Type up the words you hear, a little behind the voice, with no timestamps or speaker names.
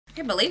I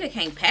can't believe it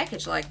came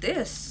packaged like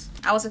this.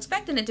 I was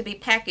expecting it to be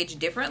packaged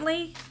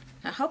differently.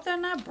 I hope they're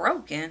not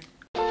broken.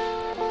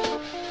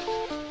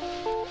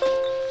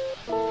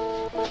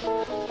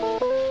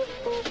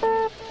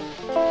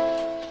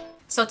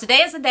 So today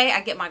is the day I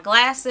get my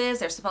glasses.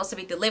 They're supposed to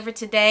be delivered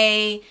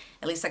today.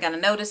 At least I got a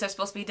notice they're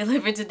supposed to be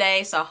delivered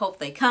today, so I hope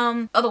they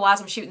come. Otherwise,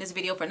 I'm shooting this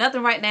video for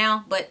nothing right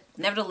now, but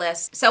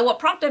nevertheless. So what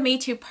prompted me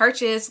to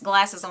purchase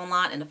glasses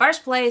online in the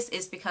first place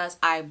is because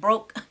I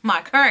broke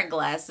my current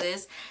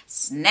glasses.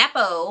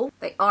 Snap-o.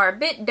 They are a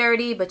bit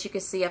dirty, but you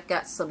can see I've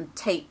got some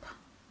tape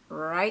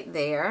right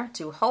there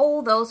to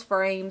hold those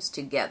frames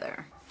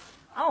together.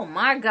 Oh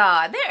my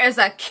God, there is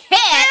a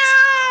cat!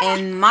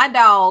 And my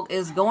dog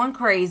is going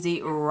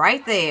crazy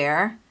right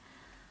there.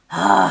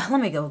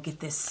 Let me go get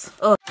this.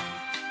 Ugh.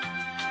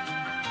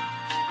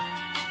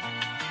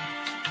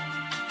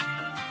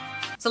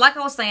 So like I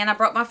was saying, I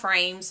broke my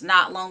frames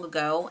not long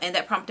ago, and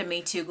that prompted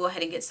me to go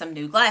ahead and get some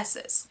new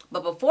glasses.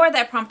 But before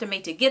that prompted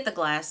me to get the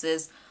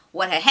glasses,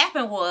 what had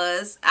happened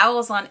was I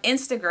was on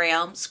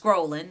Instagram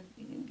scrolling.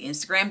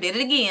 Instagram did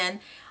it again.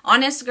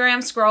 On Instagram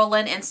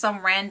scrolling, and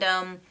some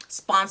random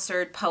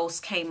sponsored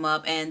post came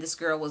up, and this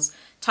girl was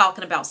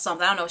talking about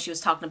something. I don't know what she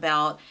was talking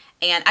about,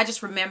 and I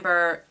just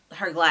remember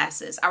her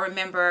glasses. I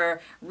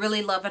remember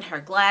really loving her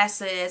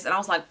glasses, and I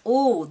was like,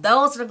 ooh,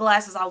 those are the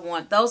glasses I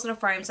want. Those are the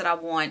frames that I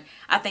want.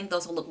 I think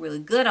those will look really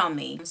good on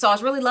me. So I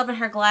was really loving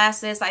her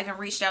glasses. I even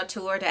reached out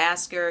to her to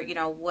ask her, you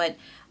know, what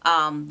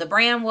the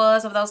brand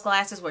was of those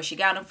glasses, where she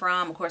got them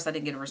from. Of course, I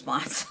didn't get a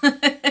response.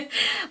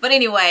 But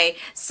anyway,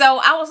 so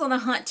I was on the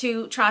hunt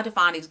to try to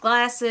find these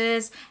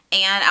glasses,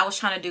 and I was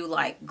trying to do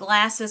like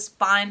glasses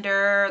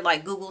finder,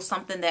 like Google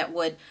something that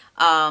would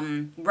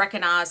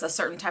recognize a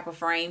certain type of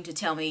frame to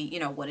tell me, you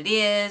know, what it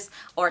is,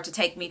 or to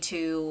take me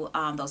to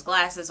those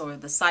glasses or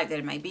the site that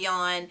it may be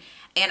on.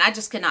 And I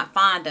just could not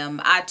find them.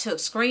 I took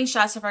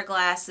screenshots of her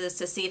glasses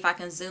to see if I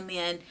can zoom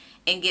in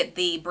and get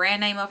the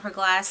brand name of her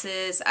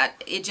glasses.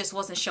 It just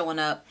wasn't showing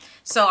up.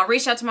 So I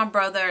reached out to my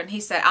brother, and he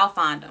said, I'll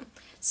find them.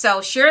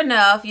 So sure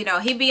enough, you know,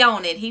 he be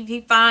on it.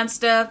 He finds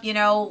stuff, you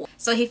know.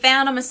 So he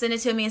found them and sent it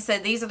to me and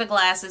said, these are the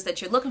glasses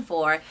that you're looking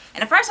for.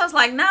 And at first I was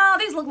like, no,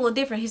 these look a little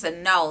different. He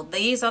said, no,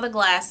 these are the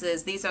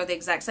glasses. These are the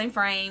exact same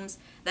frames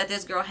that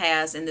this girl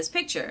has in this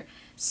picture.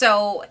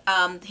 So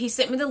he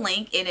sent me the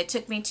link, and it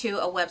took me to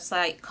a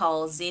website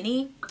called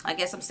Zenni. I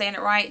guess I'm saying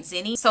it right,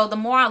 Zenni. So the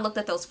more I looked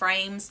at those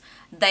frames,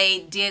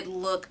 they did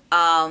look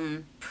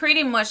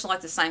pretty much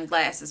like the same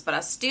glasses, but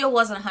I still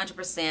wasn't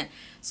 100%.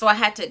 So I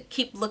had to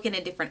keep looking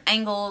at different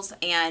angles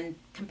and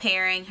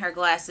comparing her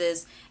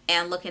glasses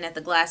and looking at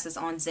the glasses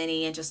on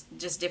Zenni and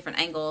just different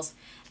angles.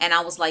 And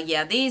I was like,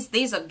 yeah,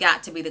 these have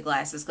got to be the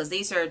glasses, because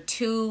these are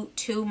too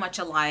much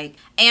alike.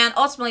 And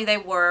ultimately they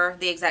were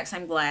the exact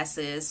same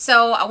glasses.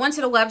 So I went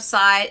to the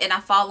website and I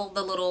followed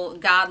the little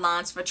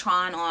guidelines for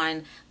trying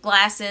on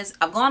glasses.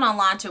 I've gone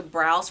online to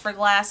browse for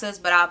glasses,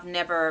 but I've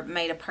never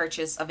made a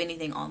purchase of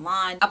anything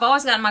online. I've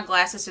always gotten my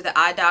glasses through the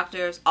eye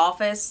doctor's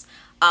office.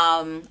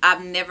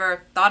 I've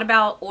never thought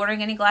about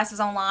ordering any glasses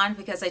online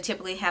because they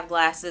typically have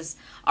glasses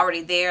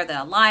already there that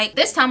I like.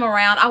 This time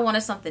around, I wanted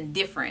something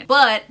different.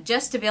 But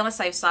just to be on the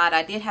safe side,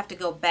 I did have to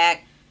go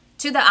back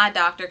to the eye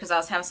doctor because I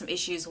was having some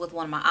issues with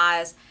one of my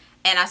eyes.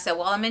 And I said,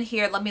 well, I'm in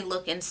here. Let me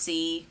look and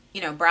see,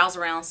 you know, browse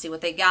around, see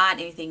what they got,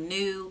 anything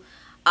new,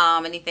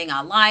 anything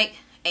I like.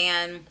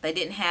 And they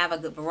didn't have a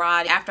good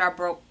variety. After I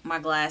broke my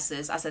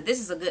glasses, I said, this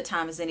is a good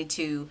time as any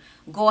to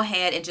go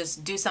ahead and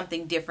just do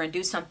something different,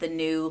 do something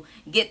new,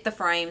 get the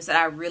frames that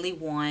I really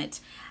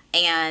want.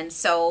 And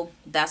so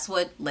that's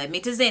what led me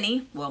to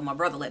Zenni. Well, my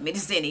brother led me to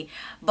Zenni,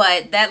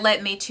 but that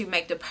led me to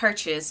make the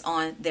purchase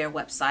on their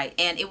website.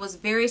 And it was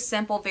very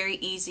simple, very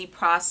easy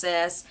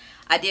process.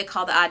 I did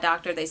call the eye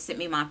doctor. They sent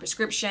me my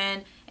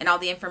prescription and all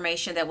the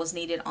information that was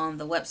needed on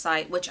the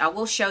website, which I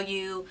will show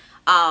you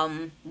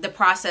the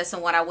process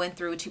and what I went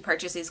through to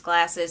purchase these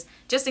glasses,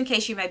 just in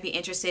case you may be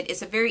interested.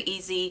 It's a very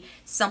easy,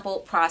 simple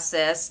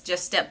process,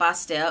 just step by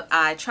step.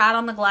 I tried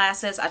on the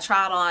glasses. I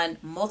tried on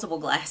multiple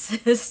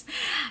glasses.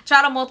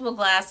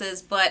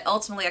 But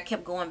ultimately I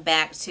kept going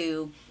back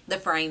to the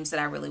frames that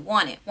I really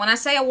wanted. When I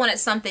say I wanted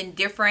something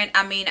different,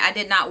 I mean I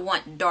did not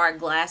want dark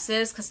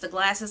glasses, because the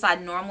glasses I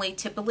normally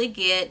typically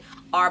get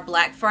are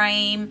black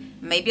frame,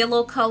 maybe a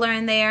little color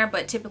in there,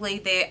 but typically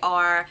they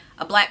are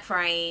a black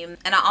frame.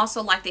 And I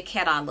also like the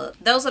cat eye look.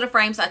 Those are the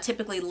frames I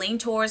typically lean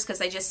towards because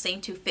they just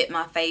seem to fit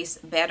my face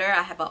better.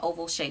 I have an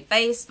oval shaped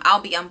face. I'll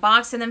be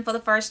unboxing them for the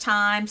first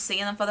time,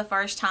 seeing them for the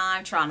first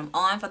time, trying them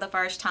on for the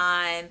first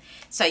time.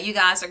 So you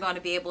guys are going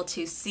to be able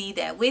to see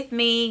that with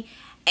me.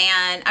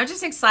 And I'm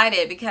just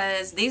excited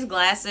because these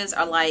glasses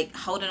are like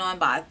holding on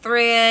by a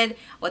thread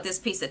with this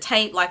piece of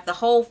tape. Like the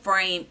whole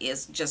frame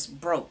is just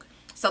broke.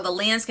 So the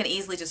lens can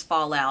easily just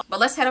fall out.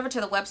 But let's head over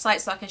to the website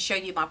so I can show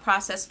you my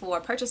process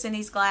for purchasing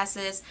these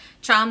glasses,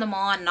 trying them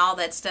on and all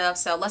that stuff.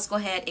 So let's go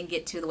ahead and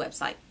get to the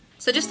website.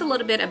 So just a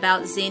little bit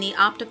about Zenni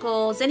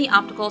Optical. Zenni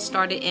Optical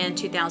started in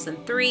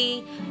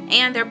 2003,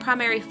 and their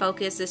primary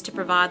focus is to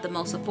provide the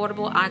most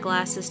affordable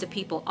eyeglasses to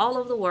people all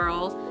over the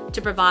world,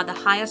 to provide the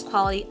highest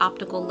quality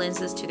optical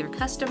lenses to their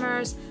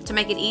customers, to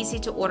make it easy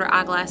to order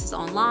eyeglasses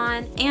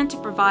online, and to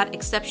provide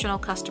exceptional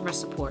customer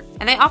support.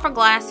 And they offer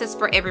glasses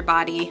for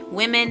everybody,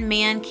 women,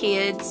 men,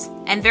 kids,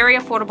 and very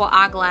affordable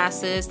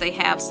eyeglasses. They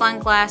have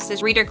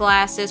sunglasses, reader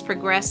glasses,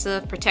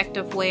 progressive,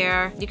 protective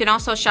wear. You can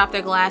also shop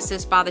their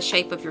glasses by the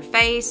shape of your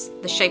face,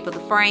 the shape of the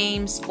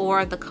frames,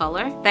 or the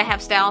color. They have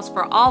styles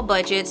for all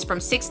budgets from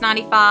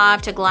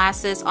 $6.95 to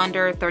glasses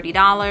under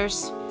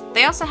 $30.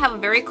 They also have a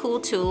very cool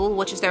tool,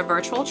 which is their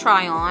virtual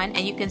try-on,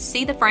 and you can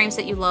see the frames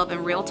that you love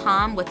in real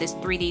time with this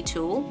 3D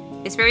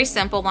tool. It's very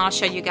simple, and I'll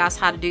show you guys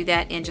how to do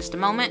that in just a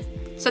moment.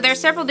 So there are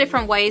several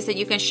different ways that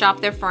you can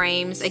shop their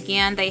frames.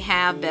 Again, they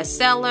have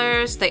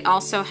bestsellers. They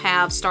also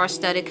have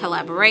star-studded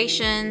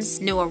collaborations,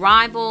 new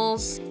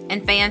arrivals,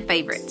 and fan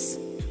favorites.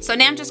 So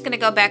now I'm just going to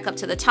go back up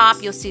to the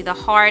top. You'll see the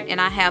heart,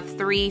 and I have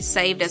 3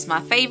 saved as my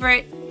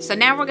favorite. So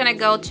now we're going to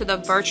go to the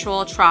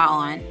virtual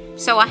try-on.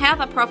 So I have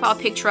a profile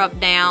picture up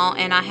now,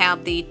 and I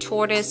have the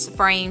tortoise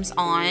frames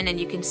on, and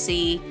you can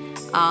see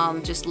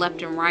just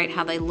left and right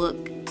how they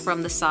look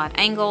from the side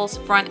angles,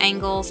 front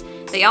angles.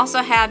 They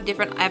also have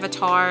different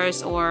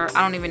avatars, or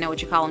I don't even know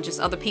what you call them, just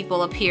other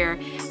people up here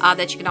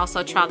that you can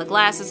also try the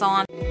glasses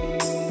on.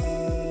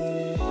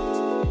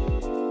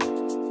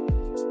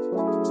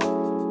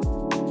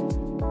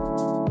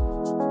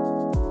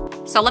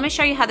 So let me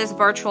show you how this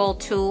virtual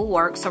tool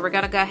works. So we're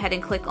gonna go ahead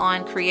and click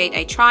on create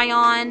a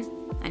try-on,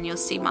 and you'll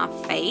see my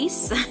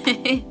face.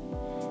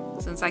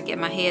 Since I get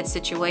my head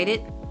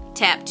situated.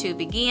 Tap to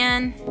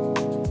begin.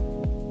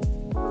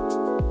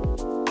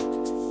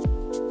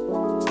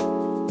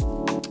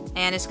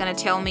 And it's going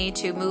to tell me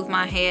to move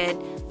my head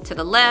to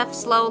the left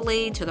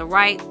slowly, to the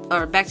right,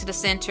 or back to the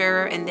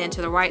center, and then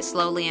to the right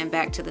slowly and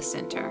back to the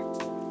center.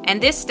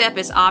 And this step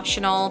is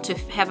optional to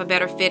have a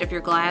better fit of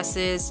your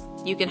glasses.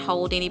 You can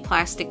hold any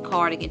plastic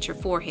card against your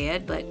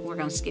forehead, but we're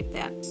going to skip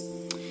that.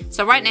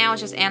 So right now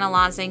it's just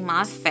analyzing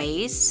my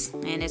face,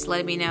 and it's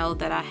letting me know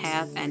that I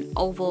have an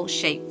oval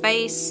shaped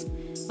face,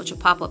 which will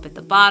pop up at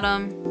the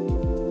bottom.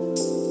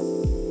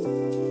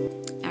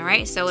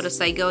 Alright, so it'll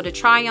say go to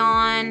try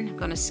on. I'm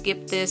going to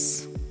skip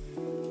this,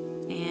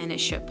 and it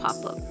should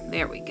pop up.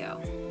 There we go.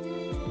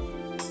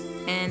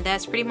 And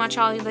that's pretty much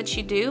all that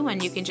you do,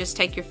 and you can just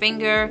take your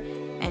finger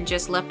and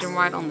just left and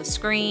right on the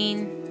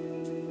screen.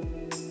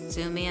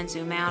 Zoom in,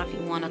 zoom out if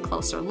you want a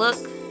closer look.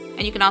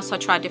 And you can also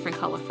try different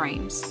color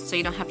frames, so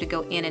you don't have to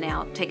go in and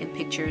out taking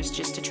pictures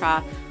just to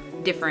try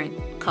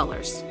different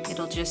colors.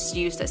 It'll just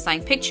use that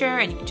same picture,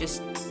 and you can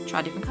just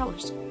try different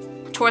colors.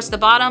 Towards the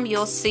bottom,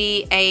 you'll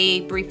see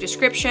a brief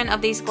description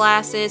of these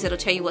glasses. It'll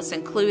tell you what's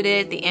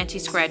included, the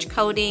anti-scratch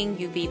coating,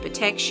 UV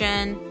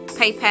protection,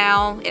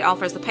 PayPal. It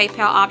offers the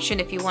PayPal option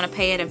if you want to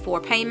pay it in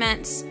 4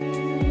 payments.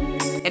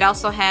 It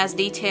also has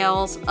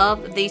details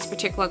of these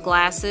particular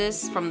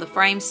glasses, from the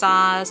frame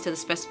size to the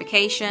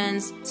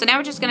specifications. So now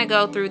we're just going to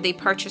go through the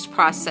purchase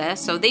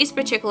process. So these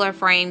particular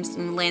frames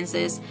and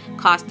lenses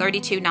cost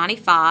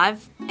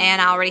 $32.95,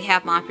 and I already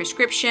have my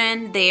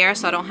prescription there,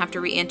 so I don't have to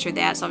re-enter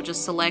that. So I'll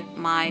just select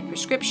my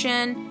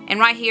prescription, and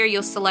right here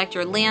you'll select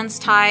your lens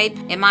type.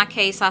 In my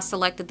case, I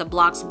selected the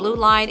Blox blue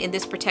light, and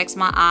this protects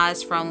my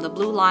eyes from the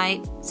blue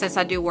light since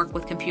I do work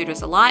with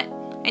computers a lot.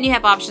 And you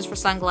have options for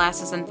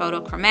sunglasses in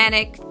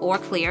photochromatic or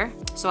clear.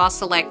 So I'll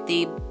select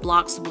the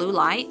Blox blue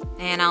light,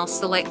 and I'll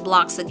select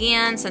Blox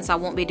again since I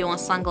won't be doing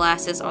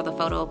sunglasses or the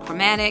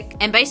photochromatic.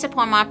 And based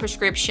upon my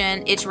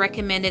prescription, it's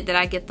recommended that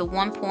I get the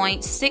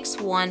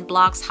 1.61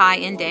 Blox high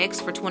index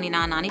for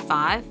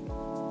 $29.95.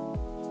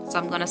 So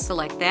I'm going to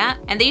select that.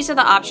 And these are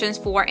the options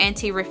for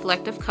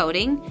anti-reflective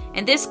coating.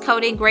 And this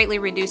coating greatly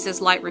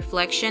reduces light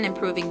reflection,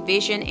 improving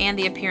vision and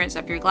the appearance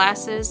of your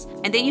glasses.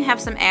 And then you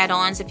have some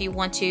add-ons if you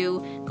want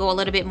to go a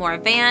little bit more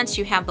advanced.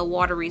 You have the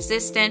water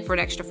resistant for an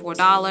extra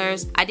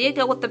 $4. I did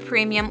go with the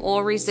premium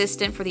oil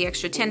resistant for the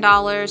extra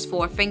 $10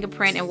 for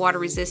fingerprint and water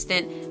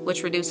resistant,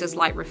 which reduces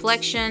light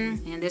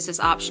reflection. And this is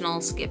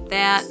optional, skip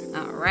that.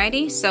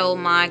 Alrighty, so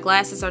my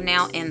glasses are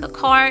now in the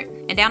cart.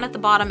 And down at the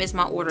bottom is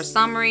my order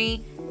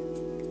summary.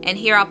 And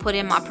here I'll put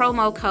in my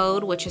promo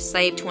code, which is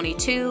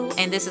SAVE22,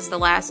 and this is the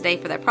last day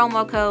for that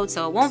promo code,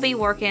 so it won't be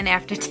working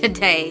after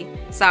today.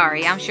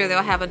 Sorry, I'm sure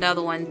they'll have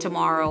another one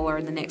tomorrow or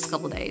in the next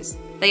couple days.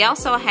 They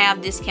also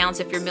have discounts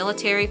if you're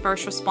military,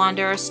 first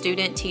responder,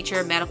 student,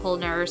 teacher, medical,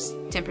 nurse,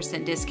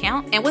 10%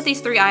 discount. And with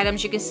these 3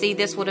 items, you can see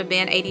this would have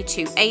been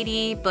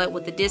 $82.80, but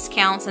with the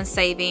discounts and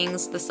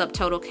savings, the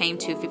subtotal came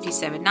to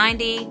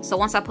 $57.90. So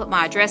once I put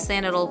my address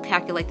in, it'll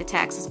calculate the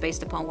taxes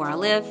based upon where I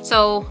live.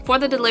 So for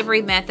the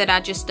delivery method,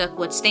 I just stuck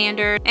with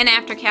standard. And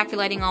after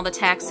calculating all the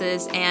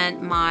taxes and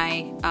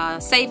my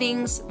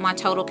savings, my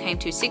total came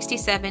to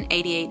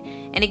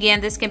 $67.88. And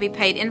again, this can be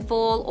paid in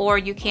full, or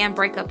you can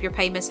break up your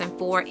payments in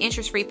 4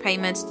 interest-free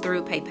payments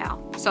through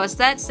PayPal. So it's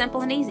that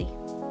simple and easy.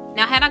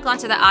 Now, had I gone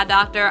to the eye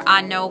doctor,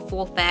 I know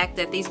full fact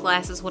that these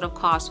glasses would have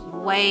cost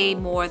way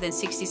more than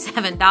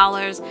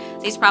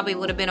 $67. These probably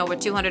would have been over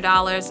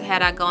 $200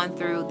 had I gone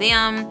through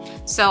them.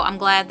 So I'm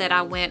glad that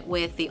I went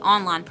with the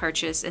online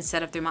purchase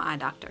instead of through my eye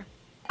doctor.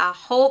 I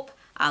hope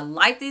I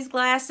like these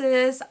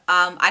glasses.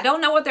 I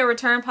don't know what their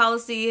return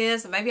policy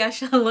is. Maybe I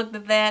should have looked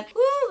at that.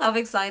 Woo, I'm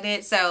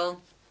excited.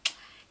 So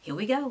here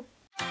we go.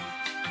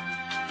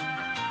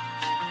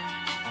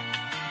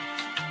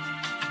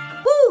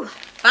 Woo,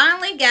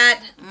 finally got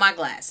my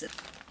glasses.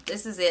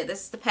 This is it.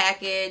 This is the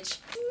package.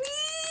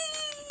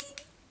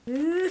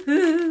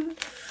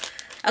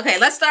 Okay,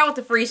 let's start with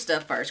the free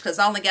stuff first because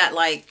I only got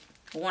like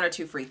 1 or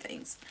 2 free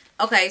things.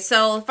 Okay,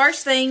 so the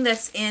first thing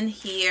that's in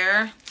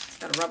here, it's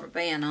got a rubber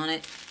band on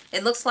it.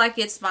 It looks like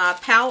it's my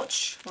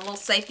pouch, a little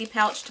safety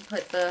pouch to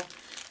put the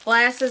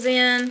glasses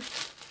in.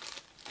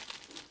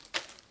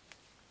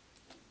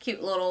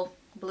 Cute little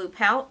blue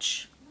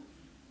pouch.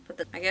 Put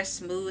the, I guess,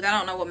 smooth. I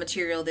don't know what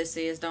material this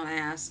is, don't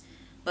ask.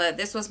 But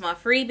this was my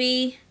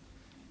freebie.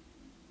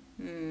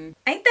 Ain't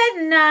that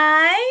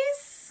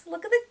nice?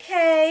 Look at the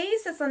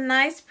case. It's a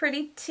nice,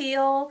 pretty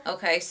teal.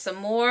 Okay, some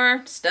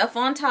more stuff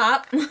on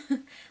top.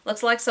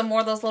 Looks like some more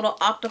of those little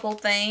optical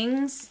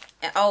things.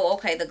 Oh,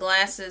 okay, the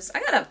glasses.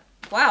 I gotta...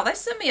 Wow, they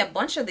sent me a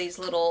bunch of these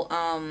little,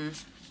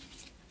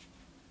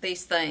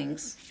 these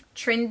things.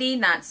 Trendy,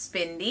 not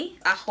spendy.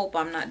 I hope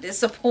I'm not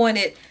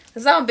disappointed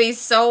because I'll be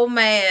so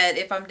mad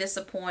if I'm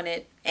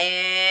disappointed.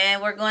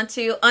 And we're going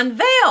to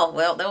unveil.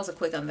 Well, that was a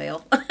quick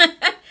unveil.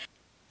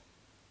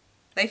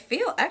 They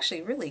feel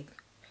actually really,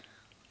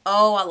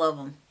 oh, I love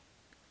them.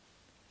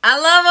 I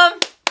love them.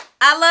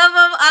 I love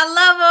them. I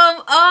love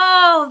them.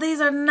 Oh,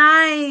 these are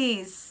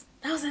nice.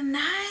 Those are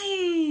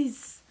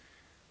nice.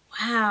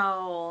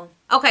 Wow.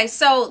 Okay,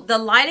 so the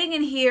lighting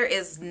in here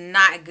is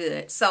not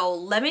good. So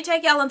let me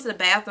take y'all into the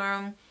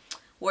bathroom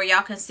where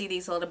y'all can see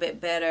these a little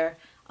bit better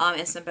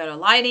and some better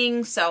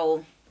lighting.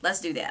 So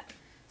let's do that.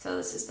 So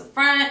this is the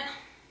front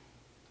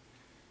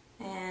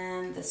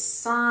and the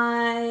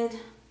side.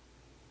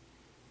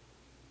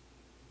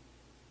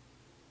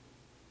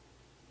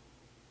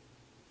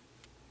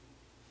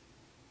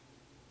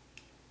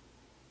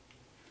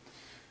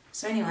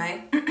 So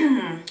anyway,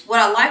 what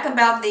I like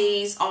about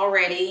these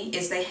already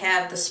is they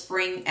have the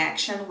spring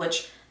action,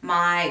 which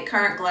my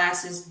current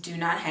glasses do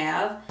not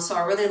have. So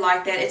I really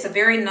like that. It's a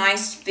very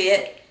nice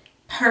fit,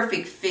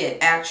 perfect fit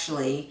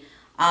actually.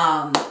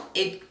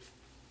 It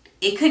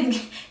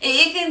couldn't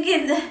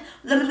get,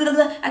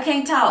 I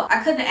can't talk.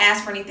 I couldn't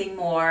ask for anything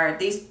more.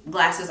 These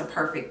glasses are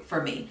perfect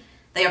for me.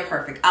 They are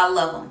perfect. I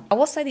love them. I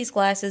will say these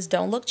glasses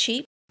don't look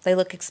cheap. They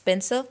look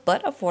expensive,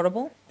 but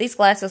affordable. These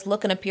glasses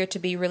look and appear to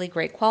be really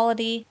great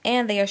quality,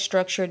 and they are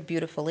structured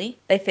beautifully.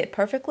 They fit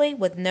perfectly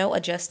with no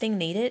adjusting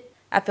needed.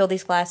 I feel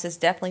these glasses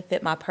definitely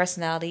fit my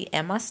personality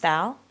and my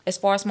style. As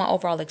far as my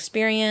overall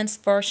experience,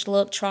 first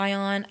look, try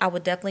on, I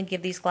would definitely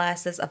give these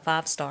glasses a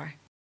 5-star.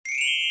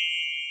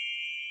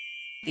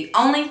 The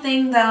only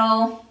thing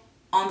though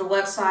on the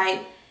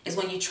website is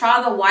when you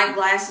try the white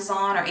glasses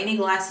on, or any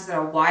glasses that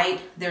are white,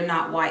 they're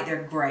not white,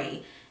 they're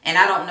gray. And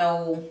I don't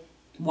know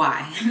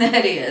why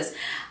that is.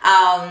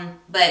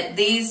 But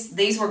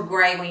these were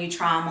gray when you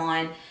try them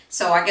on.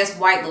 So I guess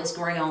white looks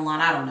gray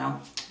online. I don't know.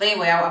 But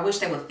anyway, I wish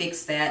they would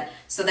fix that.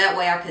 So that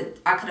way I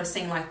could have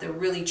seen like the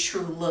really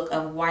true look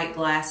of white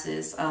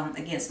glasses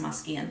against my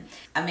skin.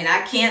 I mean,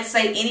 I can't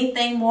say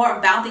anything more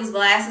about these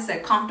glasses.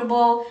 They're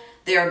comfortable.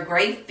 They're a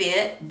great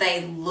fit.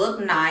 They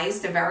look nice.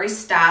 They're very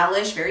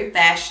stylish, very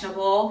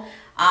fashionable.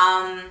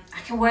 I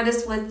can wear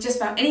this with just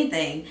about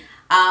anything.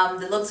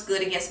 That looks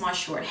good against my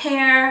short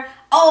hair.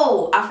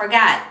 Oh, I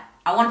forgot.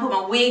 I want to put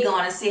my wig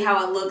on and see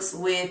how it looks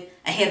with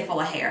a head full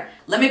of hair.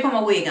 Let me put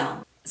my wig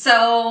on.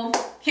 So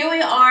here we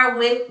are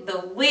with the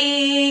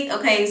wig.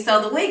 Okay,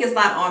 so the wig is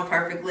not on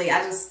perfectly.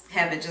 I just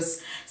have it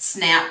just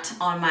snapped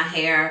on my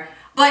hair.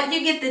 But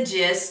you get the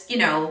gist, you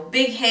know,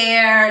 big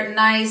hair,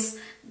 nice,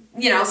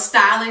 you know,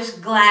 stylish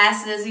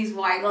glasses, these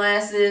white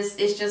glasses.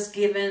 It's just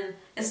giving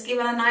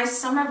a nice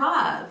summer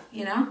vibe,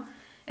 you know.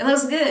 It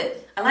looks good.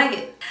 I like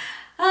it.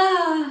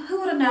 Who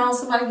would have known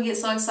somebody could get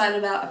so excited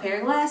about a pair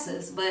of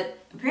glasses? But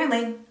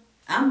apparently,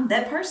 I'm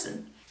that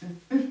person.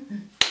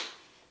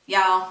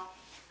 Y'all,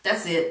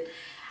 that's it.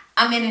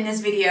 I'm ending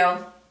this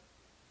video.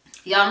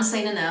 Y'all done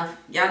seen enough.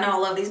 Y'all know I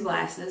love these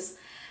glasses.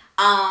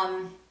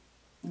 Go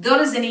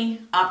to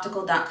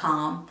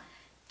ZenniOptical.com.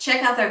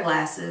 Check out their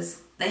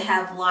glasses. They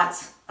have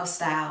lots of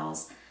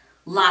styles,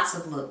 lots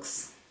of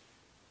looks.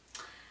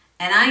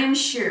 And I am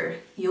sure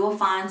you will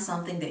find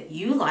something that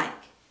you like,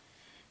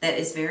 that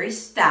is very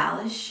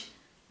stylish,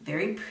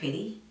 very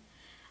pretty,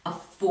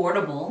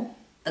 affordable.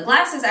 The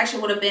glasses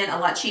actually would have been a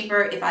lot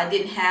cheaper if I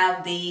didn't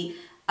have the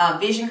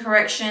vision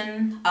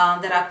correction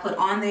that I put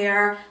on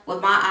there.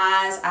 With my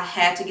eyes, I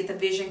had to get the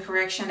vision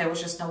correction. There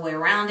was just no way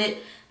around it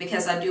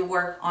because I do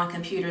work on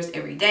computers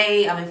every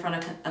day. I'm in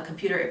front of a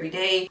computer every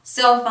day.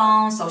 Cell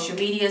phone, social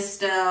media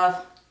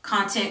stuff,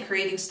 content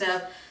creating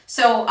stuff.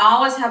 So I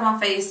always have my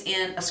face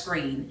in a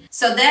screen.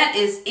 So that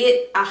is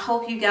it. I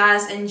hope you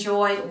guys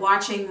enjoyed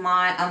watching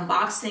my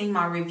unboxing,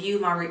 my review,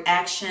 my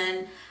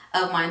reaction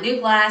of my new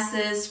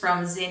glasses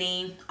from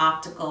Zenni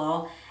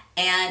Optical.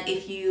 And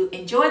if you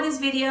enjoyed this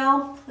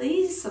video,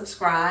 please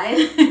subscribe.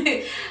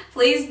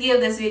 Please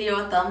give this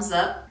video a thumbs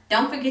up.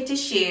 Don't forget to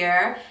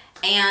share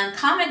and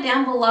comment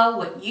down below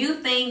what you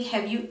think.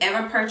 Have you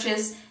ever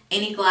purchased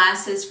any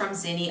glasses from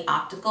Zenni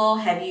Optical?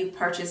 Have you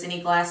purchased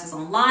any glasses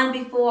online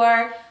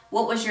before?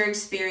 What was your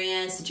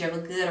experience? Did you have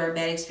a good or a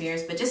bad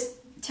experience? But just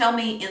tell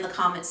me in the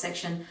comment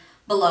section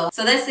below.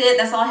 So that's it.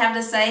 That's all I have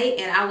to say.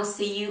 And I will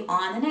see you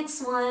on the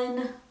next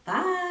one.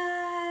 Bye.